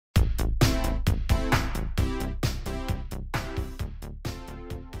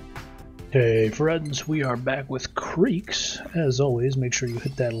Hey friends, we are back with Creaks. As always, make sure you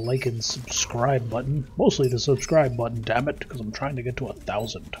hit that like and subscribe button. Mostly the subscribe button, damn it, because I'm trying to get to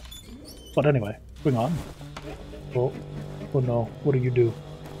 1,000. But anyway, moving on. Oh, oh no, what do you do?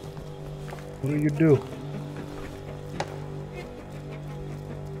 What do you do?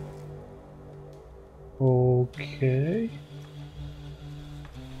 Okay.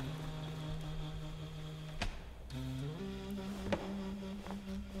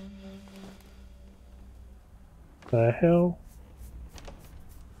 The hell?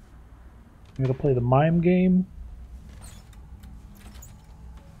 I'm gonna play the mime game?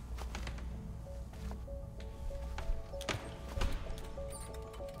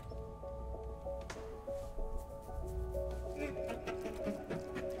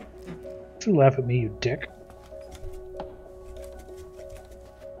 Don't you laugh at me, you dick.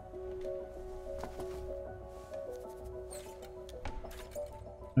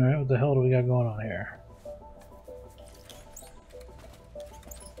 Alright, what the hell do we got going on here?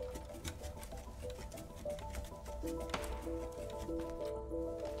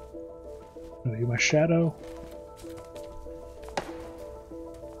 Are you my shadow?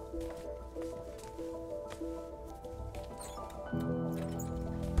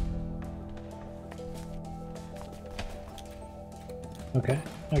 Okay,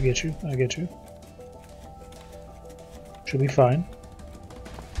 I get you, I get you. Should be fine.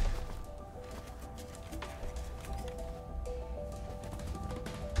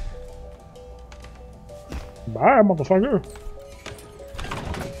 Bye, motherfucker!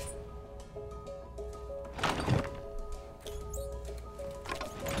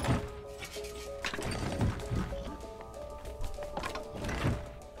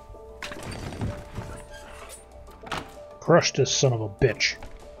 Crush this son of a bitch.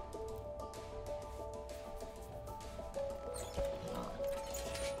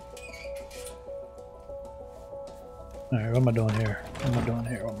 Alright, what am I doing here? What am I doing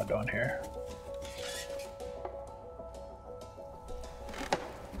here? What am I doing here?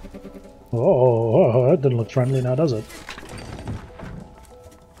 Oh, that didn't look friendly now, does it?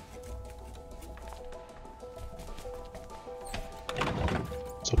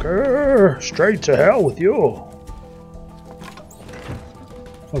 It's okay. Straight to hell with you.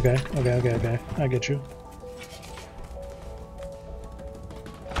 Okay. I get you.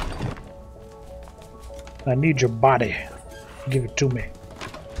 I need your body. Give it to me.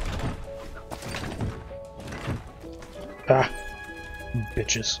 Ah,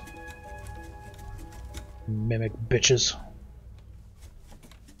 bitches. Mimic bitches.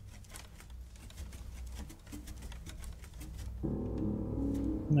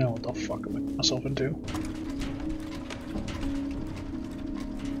 Now what the fuck am I getting myself into?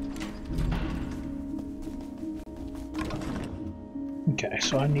 Okay,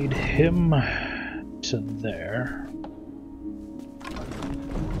 so I need him to there.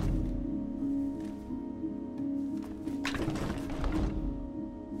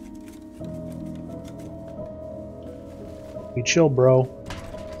 Be chill, bro.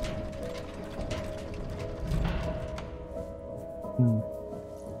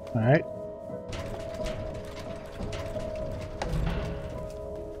 Alright.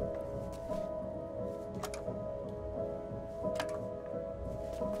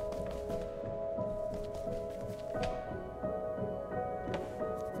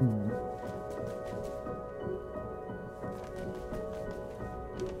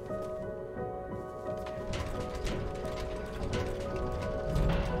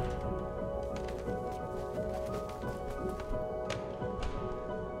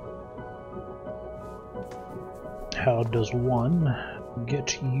 How does one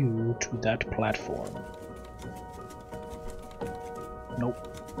get you to that platform? Nope.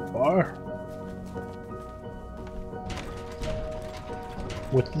 Bar.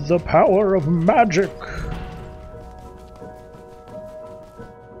 With the power of magic.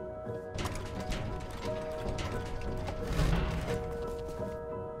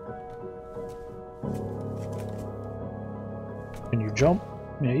 Can you jump?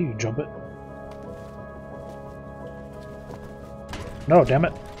 Yeah, you can jump it. No, damn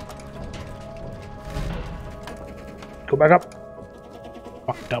it. Go back up.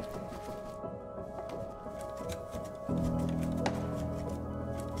 Fucked up.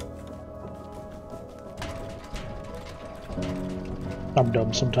 I'm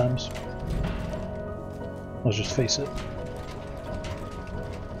dumb sometimes. Let's just face it.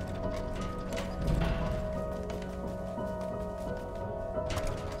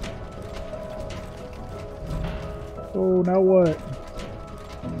 Oh, now what?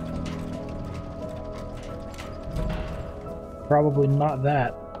 Probably not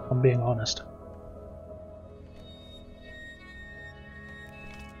that. I'm being honest.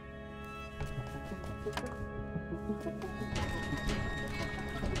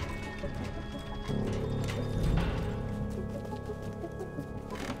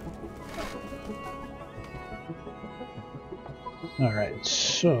 Alright,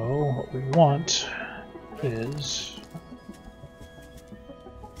 so what we want is...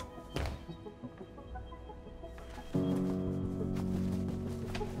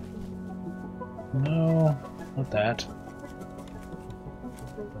 No, not that.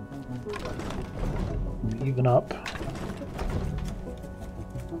 Even up.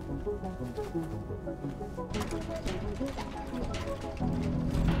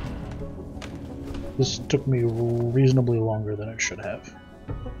 This took me reasonably longer than it should have.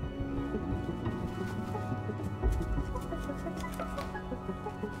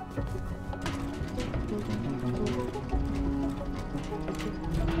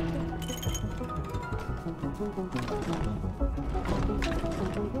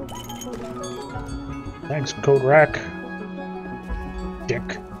 Thanks, Code Rack.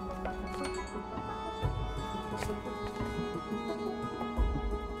 Dick.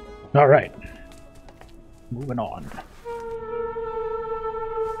 Alright. Moving on.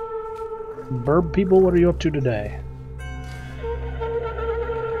 Burb people, what are you up to today?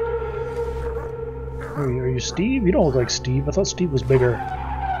 Are you Steve? You don't look like Steve. I thought Steve was bigger.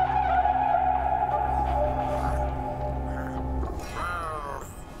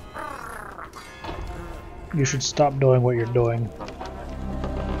 You should stop doing what you're doing.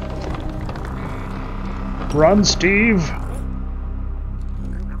 Run, Steve!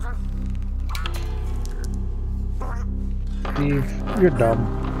 Steve, you're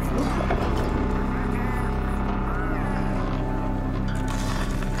dumb.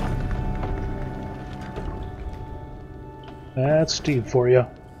 That's Steve for you.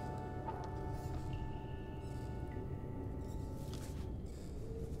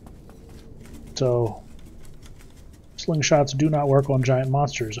 So, slingshots do not work on giant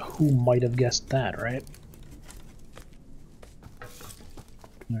monsters. Who might have guessed that, right?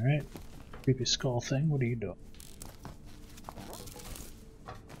 Alright. Creepy skull thing, what are you doing?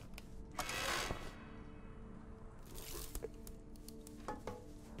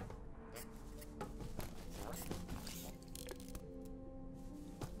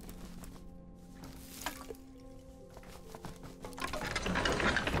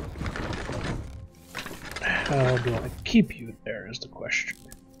 How do I keep you there is the question.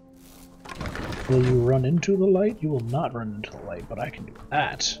 Will you run into the light? You will not run into the light, but I can do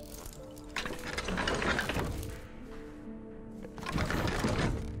that.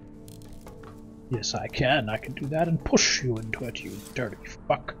 Yes, I can. I can do that and push you into it, you dirty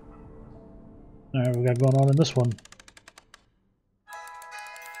fuck. Alright, what we got going on in this one?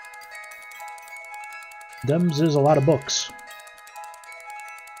 Dems is a lot of books.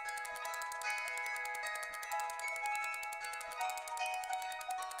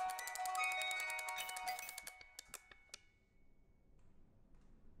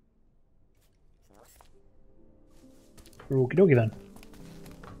 Okie dokie then.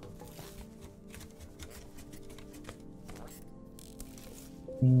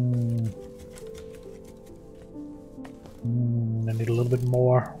 I need a little bit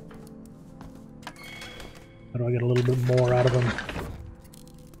more. How do I get a little bit more out of them?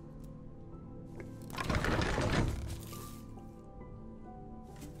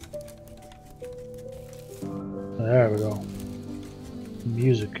 There we go.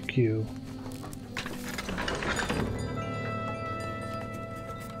 Music cue.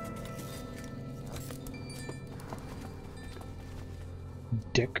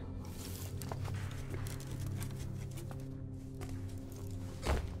 Dick.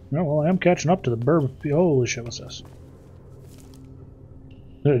 Oh, well, I am catching up to the burb. Holy shit, what's this?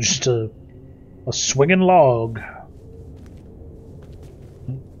 Just a swinging log.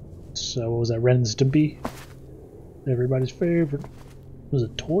 So, what was that? Ren and Stimpy? Everybody's favorite. Was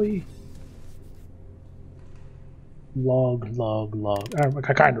it toy? Log.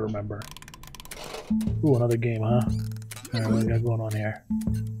 I kind of remember. Ooh, another game, huh? Alright, what do we got going on here?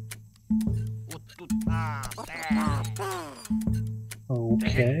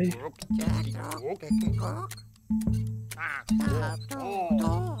 Okay.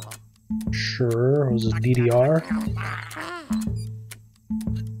 Sure, was it DDR?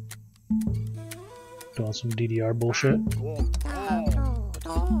 Doing some DDR bullshit.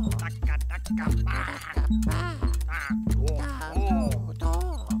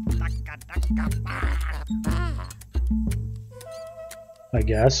 I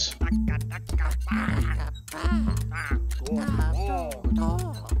guess.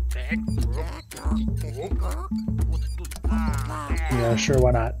 Yeah, sure,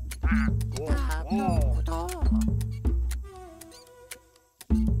 why not?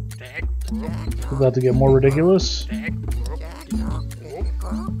 We're about to get more ridiculous.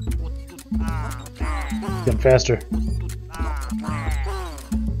 Getting faster.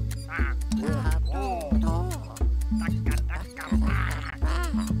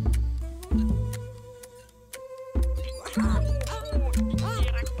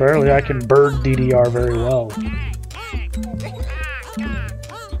 Apparently I can bird DDR very well.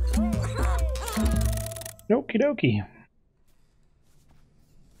 Okie dokie.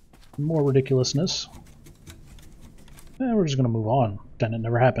 More ridiculousness. We're just gonna move on. Then it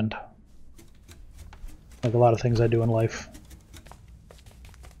never happened. Like a lot of things I do in life.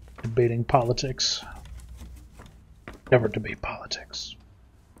 Debating politics. Never debate politics.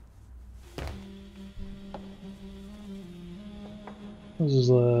 This is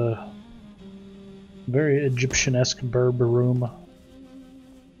a very Egyptian-esque Berber room.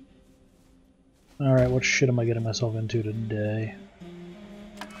 Alright, what shit am I getting myself into today?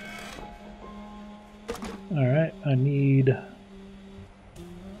 Alright, I need...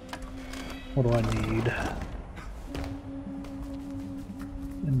 What do I need?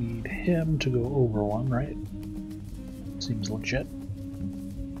 I need him to go over one, right? Seems legit.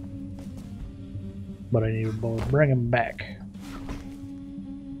 But I need to bring him back.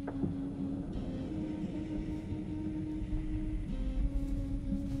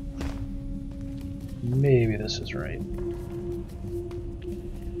 Maybe this is right.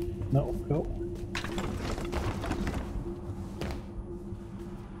 No, go.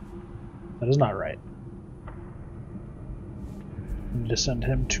 That is not right. I need to send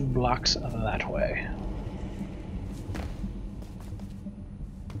him 2 blocks that way.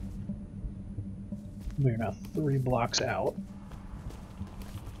 We're now 3 blocks out.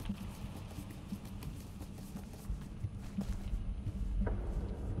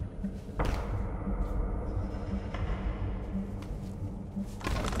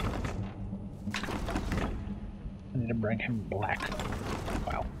 I need to bring him back.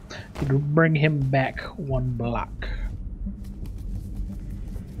 Wow. I need to bring him back 1 block.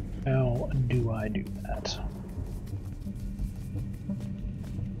 How do I do that?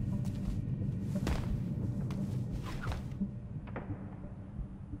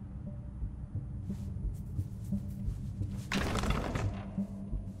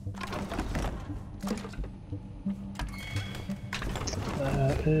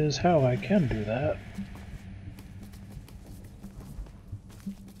 That is how I can do that.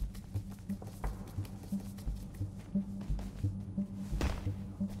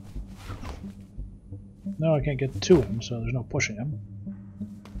 No, I can't get to him, so there's no pushing him.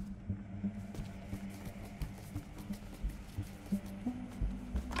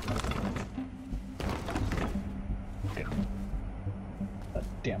 Okay. That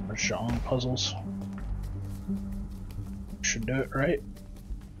damn Mahjong puzzles. Should do it, right?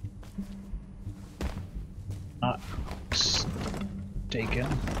 Not mistaken.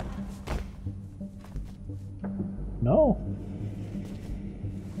 No.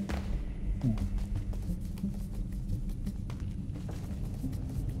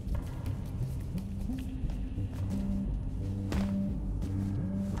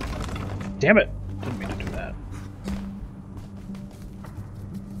 Damn it! Didn't mean to do that.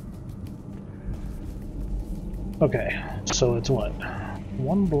 Okay, so it's what?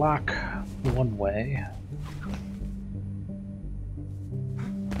 1 block one way.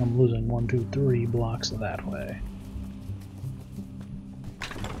 I'm losing 1, 2, 3 blocks that way.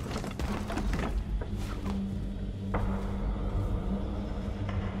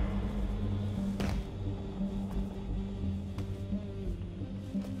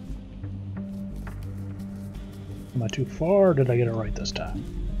 Am I too far, or did I get it right this time?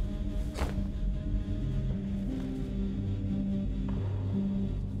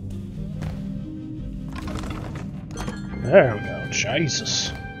 There we go,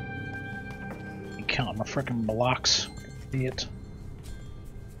 Jesus. You count my frickin' blocks, idiot.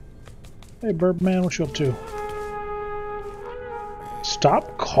 Hey Birdman, what you up to?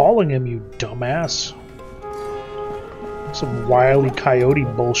 Stop calling him, you dumbass. Some Wile E. Coyote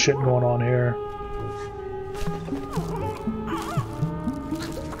bullshit going on here.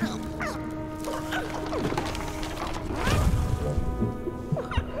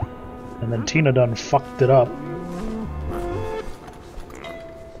 And then Tina done fucked it up.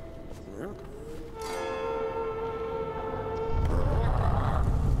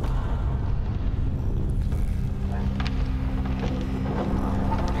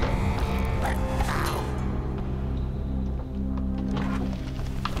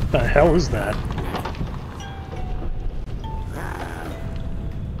 The hell is that?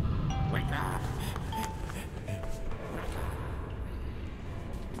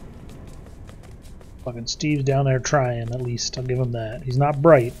 Fucking Steve's down there trying, at least. I'll give him that. He's not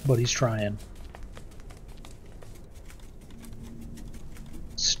bright, but he's trying.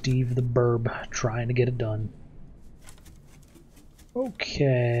 Steve the Burb, trying to get it done.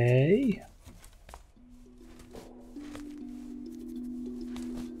 Okay.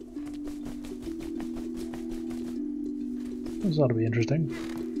 This ought to be interesting.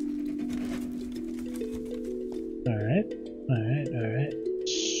 Alright, alright, alright.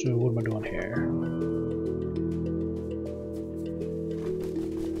 So what am I doing here?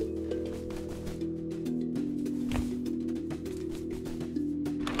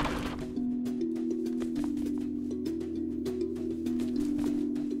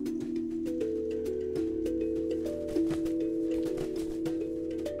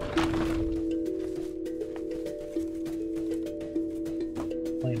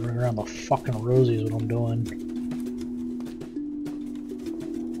 Playing right around the fucking Rosie is what I'm doing.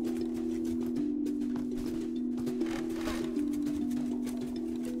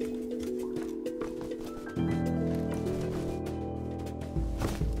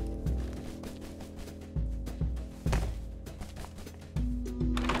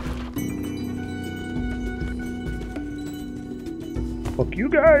 Fuck you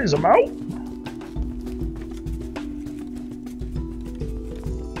guys, I'm out!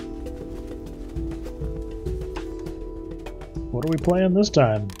 What are we playing this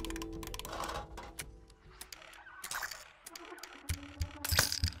time?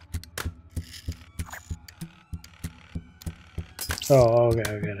 Oh, okay,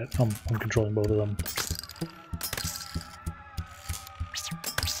 I get it. I'm controlling both of them.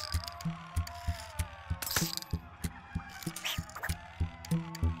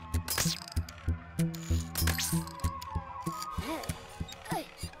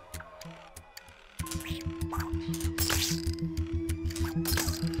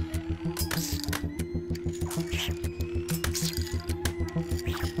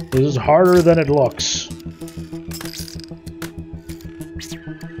 This is harder than it looks.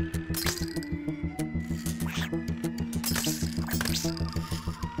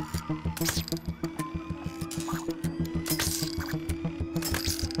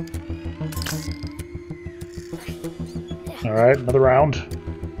 All right, another round.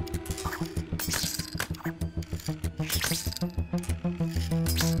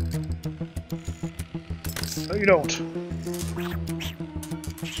 No, you don't.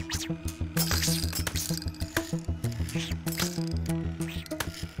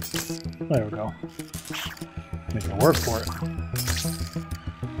 There we go. Making it work for it.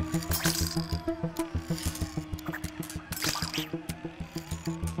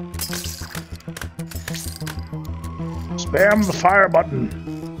 Spam the fire button.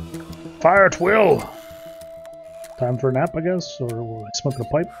 Fire at will. Time for a nap, I guess, or will I smoke a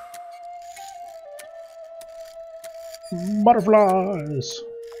pipe? Butterflies.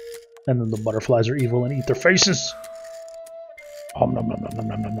 And then the butterflies are evil and eat their faces. Nom nom nom nom nom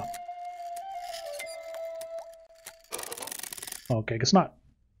nom nom nom. Okay, guess not.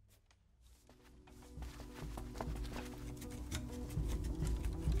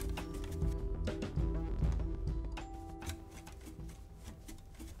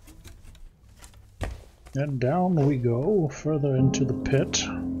 And down we go, further into the pit.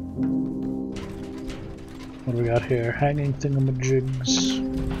 What do we got here? Hanging thingamajigs.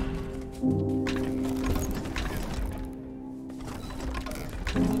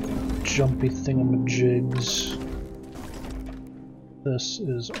 Jumpy thingamajigs. This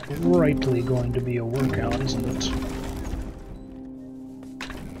is rightly going to be a workout, isn't it?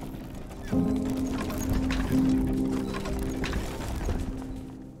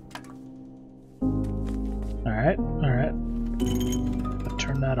 Alright, alright.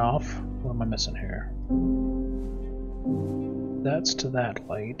 Turn that off. What am I missing here? That's to that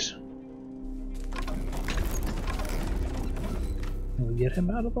light. Can we get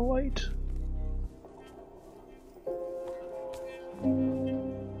him out of the light?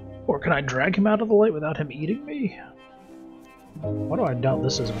 Or can I drag him out of the light without him eating me? Why do I doubt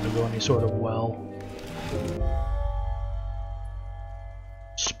this isn't going to go any sort of well?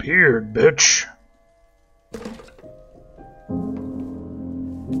 Speared, bitch!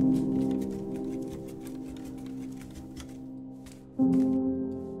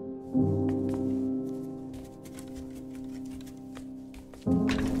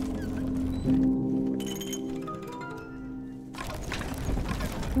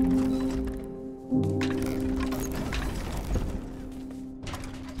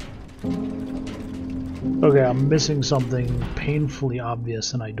 Okay, I'm missing something painfully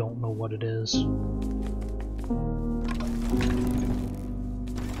obvious and I don't know what it is.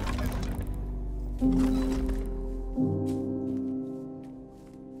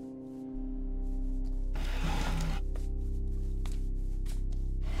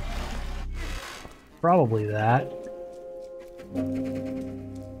 Probably that.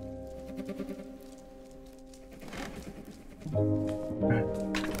 Okay.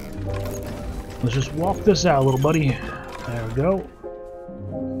 Let's just walk this out, little buddy. There we go.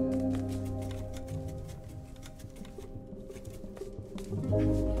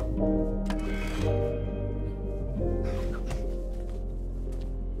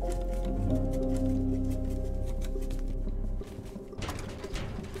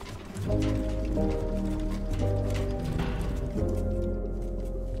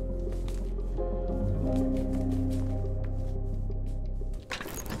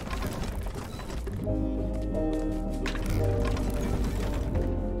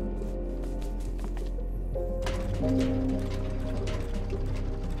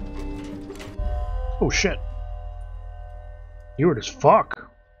 Oh shit. You weird as fuck.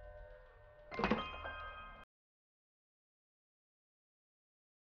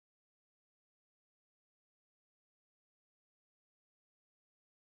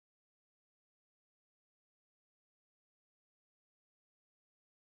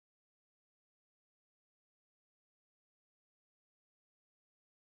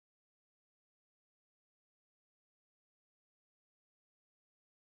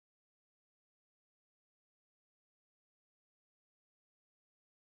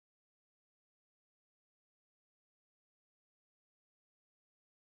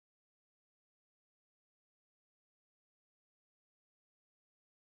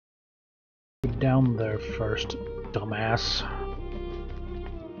 Down there first, dumbass.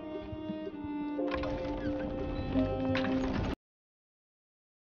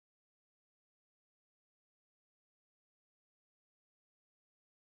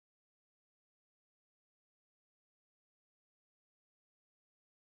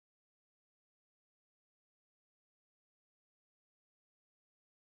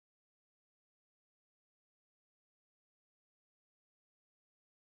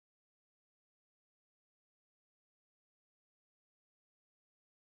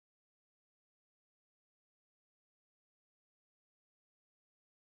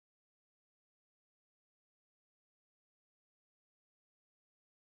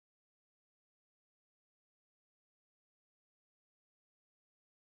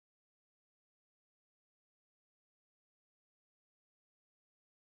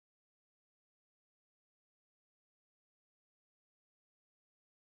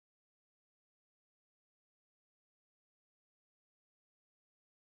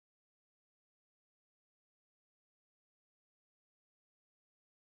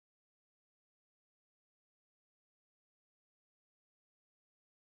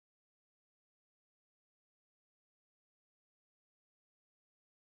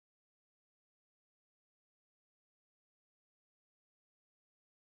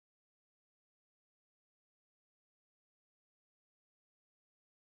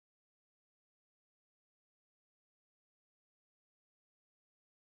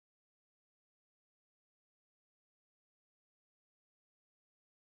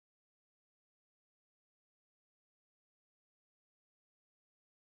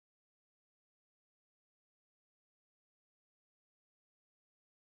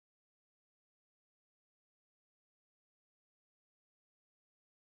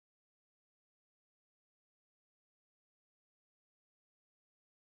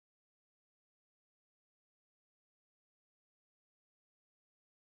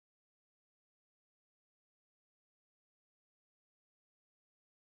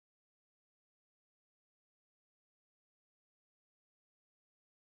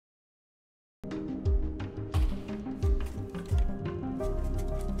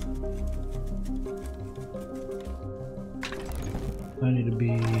 I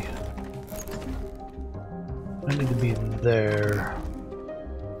need to be there.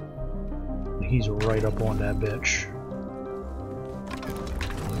 He's right up on that bitch.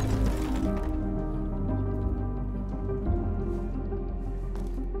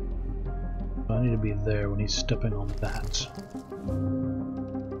 I need to be there when he's stepping on that.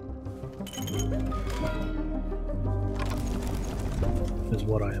 Is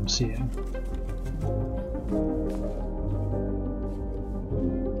what I am seeing.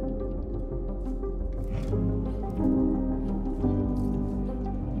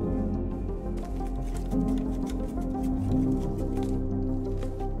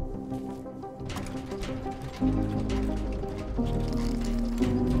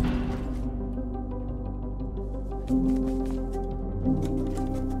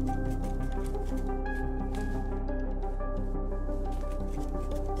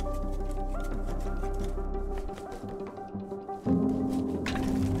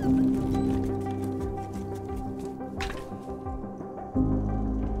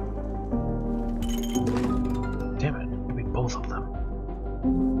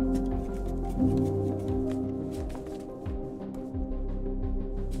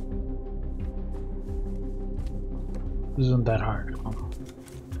 wasn't that hard.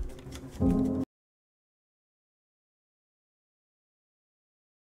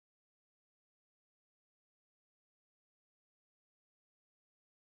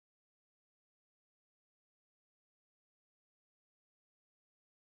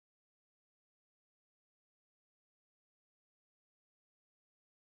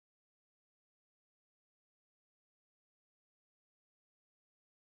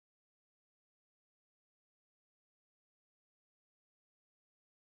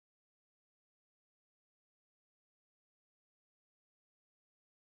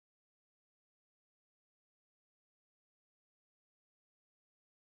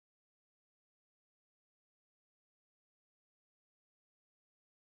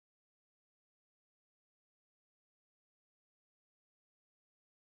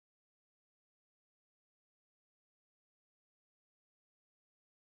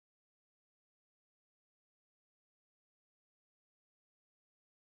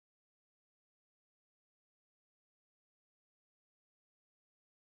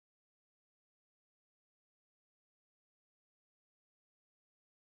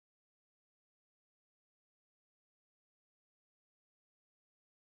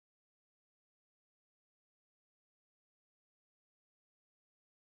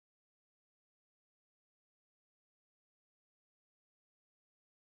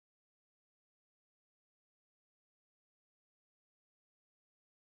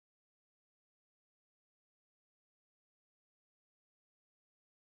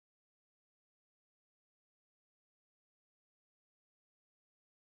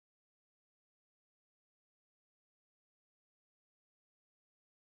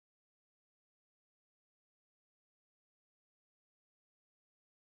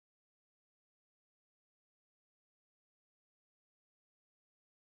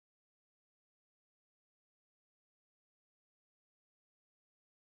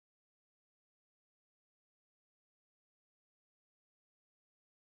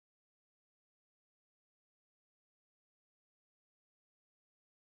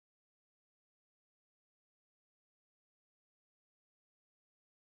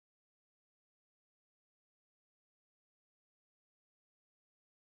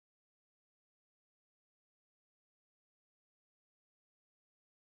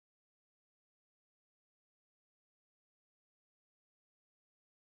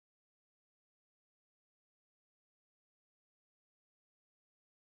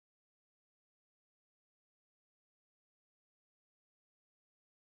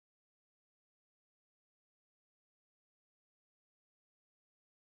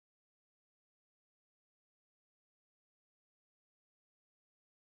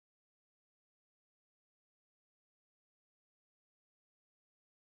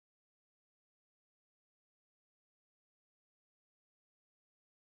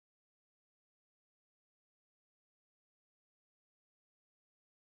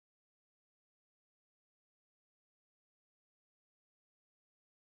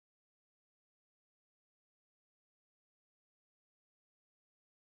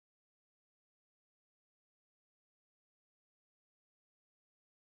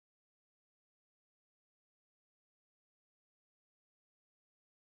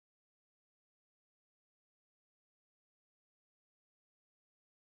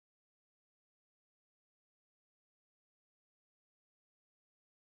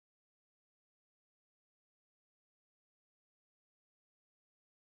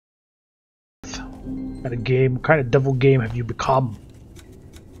 What kind of devil game have you become?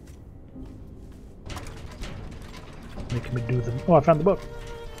 Making me do them. Oh, I found the book.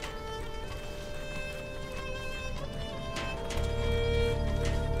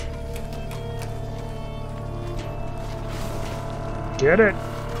 Get it!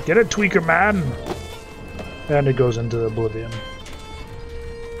 Get it, tweaker man! And it goes into oblivion.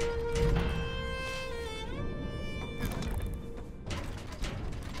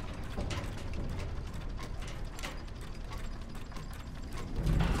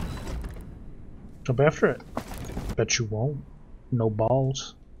 Jump after it. Bet you won't. No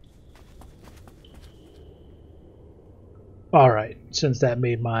balls. Alright, since that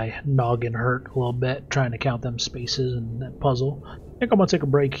made my noggin hurt a little bit trying to count them spaces in that puzzle, I think I'm going to take a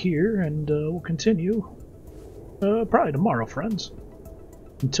break here and we'll continue probably tomorrow, friends.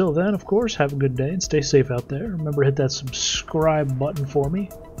 Until then, of course, have a good day and stay safe out there. Remember to hit that subscribe button for me.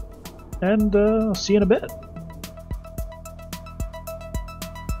 And I'll see you in a bit.